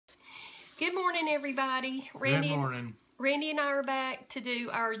Good morning, everybody. Good morning. Randy and I are back to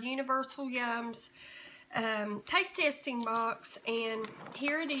do our Universal Yums taste testing box, and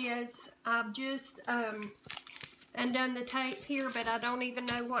here it is. I've just undone the tape here, but I don't even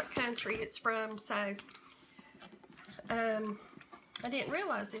know what country it's from, so I didn't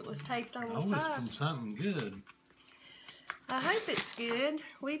realize it was taped on the sides. It's from something good. I hope it's good.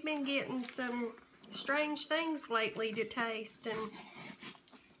 We've been getting some strange things lately to taste, and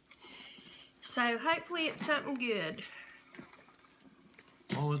so hopefully it's something good.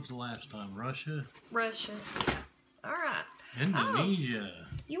 What was the last time? Russia? Russia. All right. Indonesia.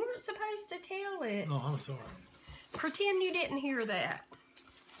 Oh, you weren't supposed to tell it. Oh, I'm sorry. Pretend you didn't hear that.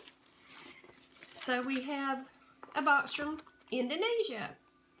 So we have a box from Indonesia,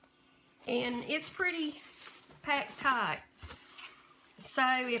 and it's pretty packed tight. So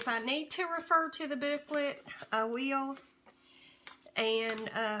if I need to refer to the booklet, I will. And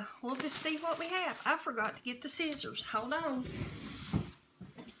we'll just see what we have. I forgot to get the scissors. Hold on.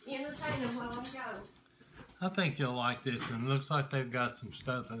 Entertain them while I'm gone. I think you'll like this one. It looks like they've got some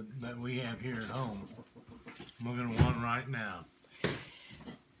stuff that we have here at home. We're going to one right now.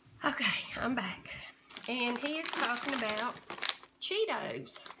 Okay, I'm back. And he is talking about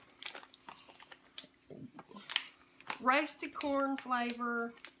Cheetos. Roasted corn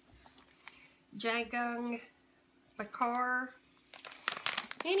flavor, jagung, bakar.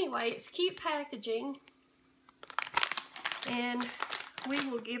 Anyway, it's cute packaging, and we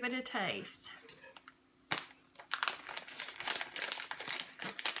will give it a taste.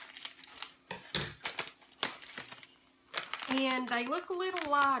 And they look a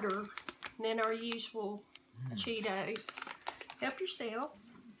little lighter than our usual Cheetos. Help yourself.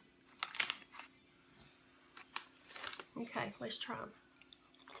 Okay, let's try them.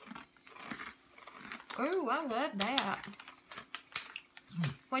 Oh, I love that.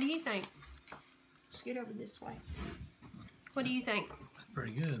 What do you think? Let's get over this way. What do you think? That's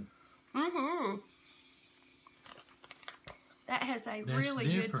pretty good. Mm-hmm. That has a really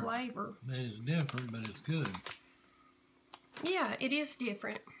good flavor. That is different, but it's good. Yeah, it is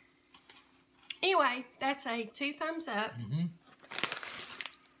different. Anyway, that's a 2 thumbs up. Mm-hmm.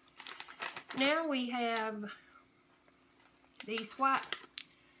 Now we have these white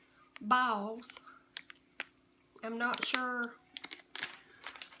balls. I'm not sure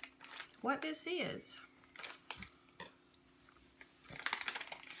what this is.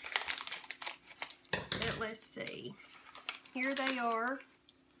 But let's see. Here they are.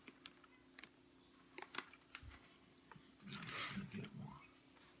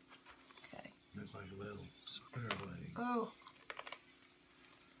 Okay. Looks like a little sparrow egg. Oh.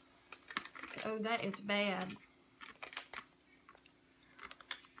 Oh, that is bad.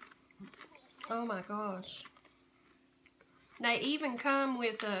 Oh my gosh. They even come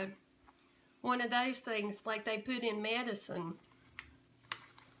with one of those things like they put in medicine.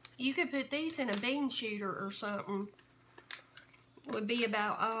 You could put these in a bean shooter or something. Would be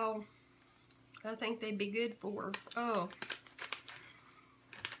about all I think they'd be good for. Oh.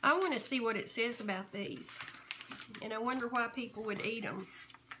 I want to see what it says about these. And I wonder why people would eat them.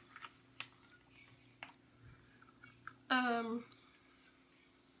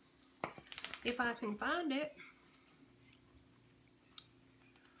 If I can find it.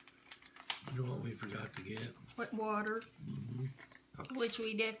 You know what we forgot to get? What, water? Mm-hmm. Which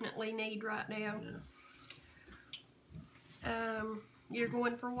we definitely need right now. Yeah. You're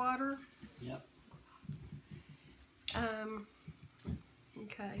going for water? Yep.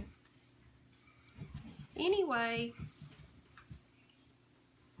 Okay. Anyway,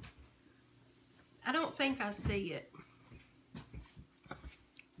 I don't think I see it.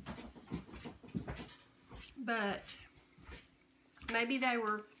 But maybe they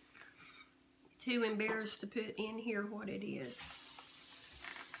were too embarrassed to put in here what it is.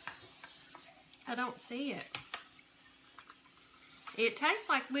 I don't see it. It tastes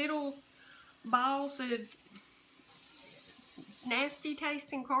like little balls of nasty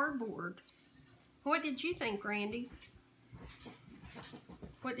tasting cardboard. What did you think, Randy?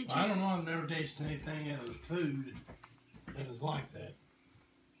 What did you I don't know. I've never tasted anything that was food that was like that.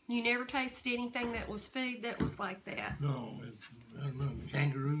 You never tasted anything that was food that was like that? No, I don't know,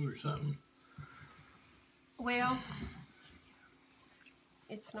 kangaroo or something. Well,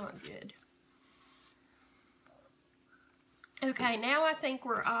 it's not good. Okay, now I think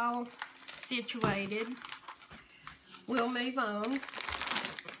we're all situated. We'll move on.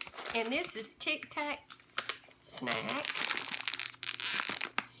 And this is Tic Tac snack.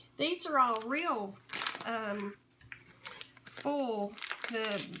 These are all real full,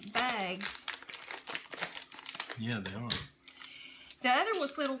 the bags. Yeah, they are. The other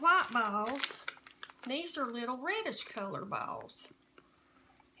was little white balls. These are little reddish color balls.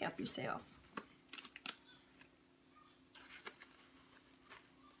 Help yourself.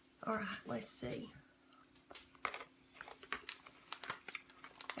 All right, let's see.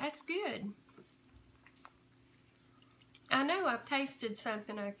 That's good. I know I've tasted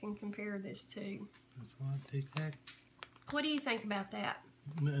something I can compare this to. That's a lot of Tic Tac. What do you think about that?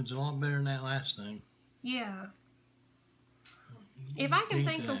 It's a lot better than that last thing. Yeah. If I can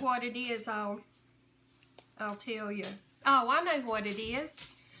think of what it is, I'll tell you. Oh, I know what it is.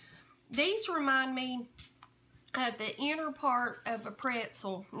 These remind me of the inner part of a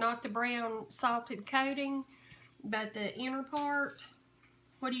pretzel, not the brown salted coating, but the inner part.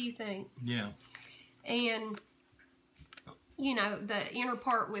 What do you think? Yeah. And, you know, the inner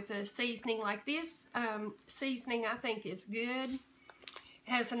part with the seasoning like this seasoning I think is good. It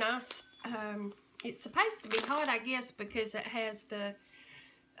has a nice, it's supposed to be hot, I guess, because it has the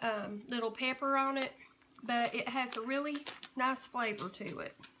little pepper on it, but it has a really nice flavor to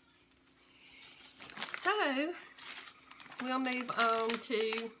it. So, we'll move on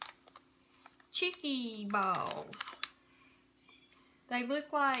to chicky balls. They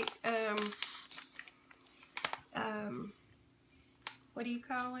look like, what do you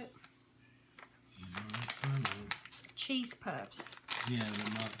call it? Cheese puffs. Yeah,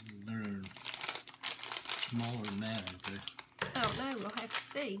 they're smaller than that, aren't they? Oh no, we'll have to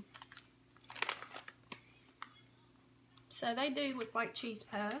see. So they do look like cheese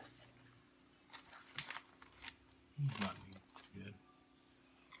puffs. Might be good.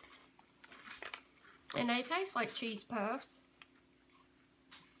 And they taste like cheese puffs.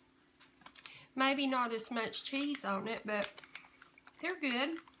 Maybe not as much cheese on it, but they're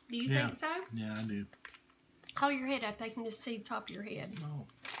good. Do you think so? Yeah, I do. Hold your head up. They can just see the top of your head. Oh.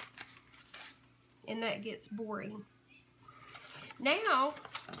 And that gets boring. Now,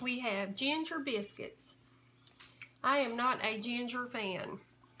 we have ginger biscuits. I am not a ginger fan,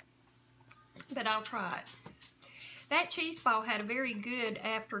 but I'll try it. That cheese ball had a very good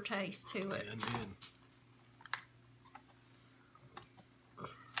aftertaste to it. Yeah, it did.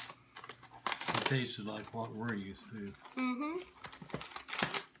 It tasted like what we're used to. Mm-hmm.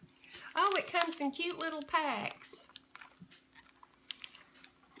 Oh, it comes in cute little packs.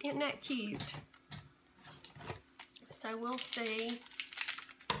 Isn't that cute? So we'll see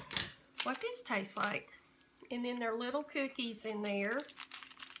what this tastes like. And then there are little cookies in there.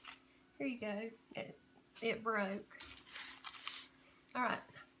 Here you go. It broke. All right.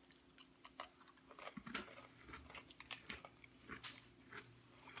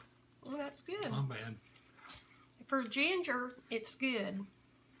 Well, that's good. Not bad. For ginger, it's good.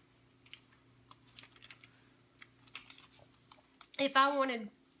 If I wanted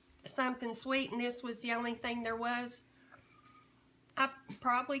something sweet and this was the only thing there was, I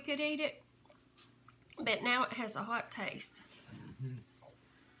probably could eat it. But now it has a hot taste.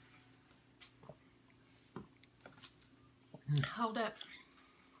 Hold up.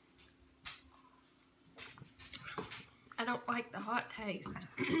 I don't like the hot taste.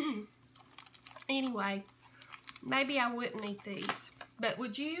 Anyway, maybe I wouldn't eat these. But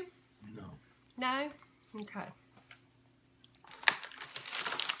would you? No. No? Okay.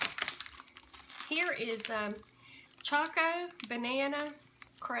 Here is Choco Banana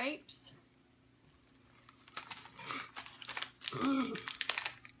Crepes.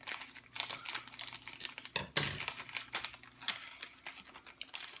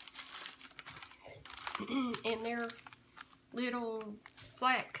 And they're little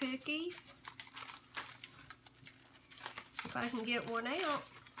flat cookies. If I can get one out.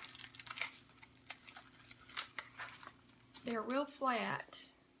 They're real flat.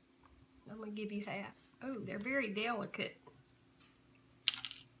 I'm going to give you half. Oh, they're very delicate.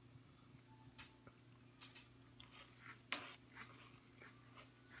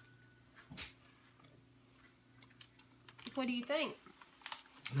 What do you think?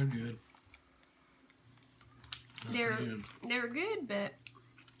 They're good. They're good, but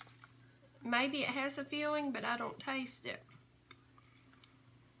maybe it has a feeling, but I don't taste it.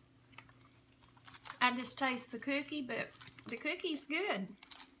 I just taste the cookie, but the cookie's good.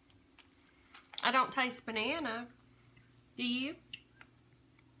 I don't taste banana. Do you?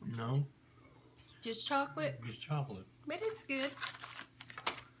 No. Just chocolate? Just chocolate. But it's good.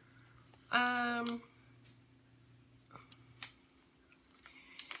 I'm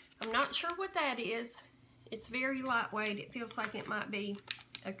not sure what that is. It's very lightweight. It feels like it might be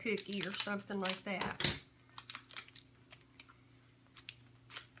a cookie or something like that.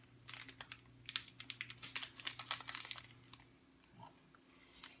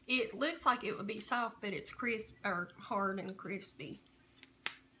 It looks like it would be soft, but it's crisp or hard and crispy.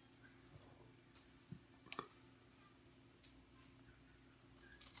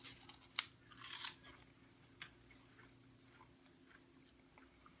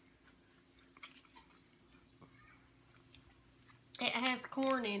 It has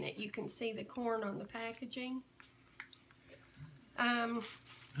corn in it. You can see the corn on the packaging.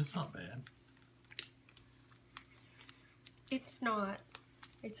 It's not bad. It's not.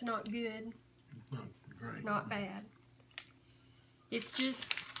 It's not good. It's not great. Not bad. It's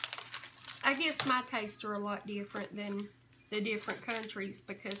just, I guess my tastes are a lot different than the different countries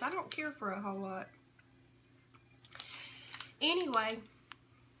because I don't care for a whole lot. Anyway,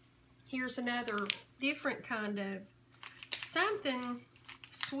 here's another different kind of something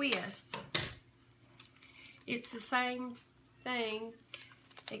Swiss. It's the same thing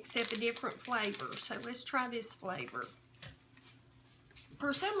except a different flavor. So let's try this flavor.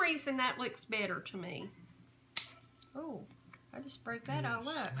 For some reason that looks better to me. Oh, I just broke that all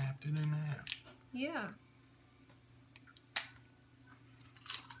up. Snapped it in half. Yeah.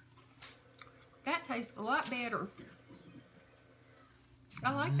 That tastes a lot better.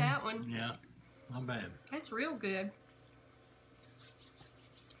 I like that one. Yeah, not bad. That's real good.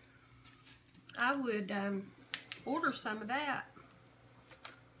 I would order some of that.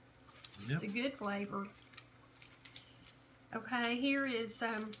 Yep. It's a good flavor. Okay, here is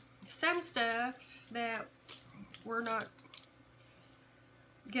some stuff that we're not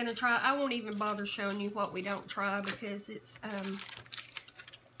gonna try. I won't even bother showing you what we don't try because it's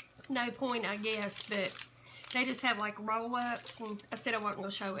no point, I guess, but they just have like roll-ups, and I said I wasn't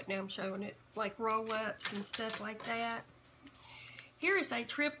gonna show it, now I'm showing it, like roll-ups and stuff like that. Here is a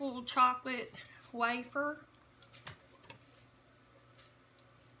triple chocolate wafer.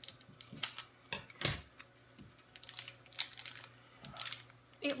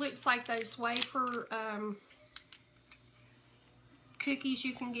 It looks like those wafer cookies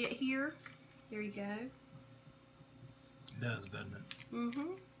you can get here. Here you go. It does, doesn't it?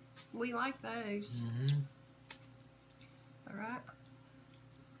 Mm-hmm. We like those. Mm-hmm. All right.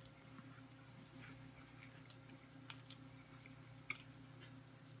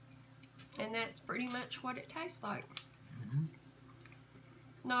 And that's pretty much what it tastes like. Mm-hmm.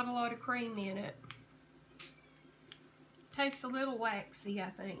 Not a lot of cream in it. Tastes a little waxy, I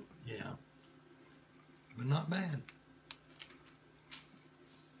think. Yeah. But not bad.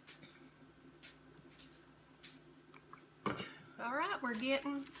 All right, we're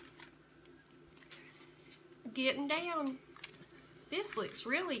getting down. This looks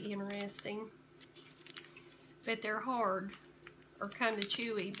really interesting, but they're hard or kind of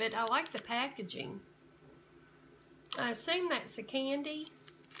chewy, but I like the packaging. I assume that's a candy.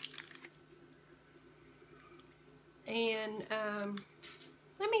 And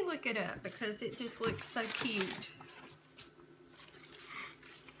let me look it up because it just looks so cute.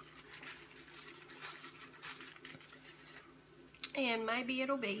 And maybe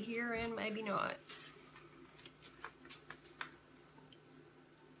it'll be here and maybe not.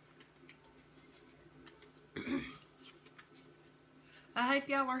 I hope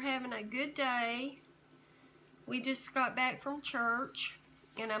y'all are having a good day. We just got back from church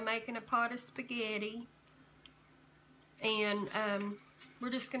and I'm making a pot of spaghetti. And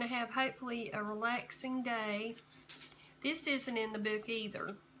we're just going to have hopefully a relaxing day. This isn't in the book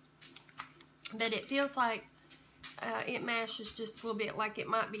either. But it feels like it mashes just a little bit like it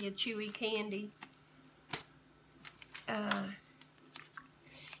might be a chewy candy.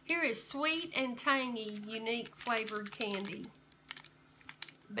 Here is sweet and tangy, unique flavored candy.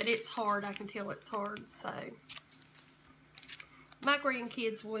 But it's hard. I can tell it's hard. So my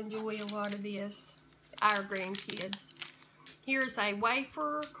grandkids will enjoy a lot of this. Our grandkids. Here's a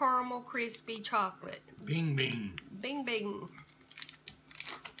wafer caramel crispy chocolate. Bing, bing. Bing, bing.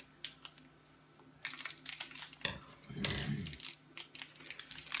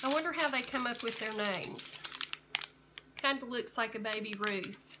 I wonder how they come up with their names. Kind of looks like a baby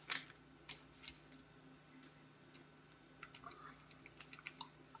Ruth.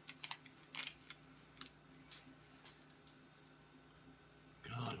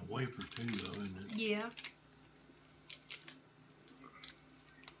 God, a wafer too, though, isn't it? Yeah.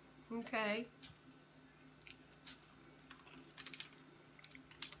 Okay.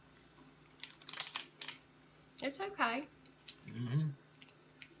 It's okay. Mm-hmm.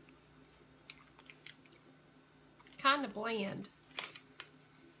 Kind of bland.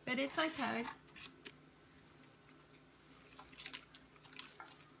 But it's okay.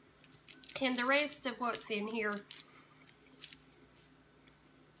 And the rest of what's in here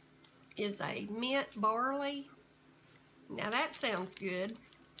is a mint barley. Now that sounds good.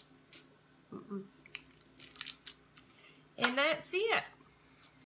 And that's it.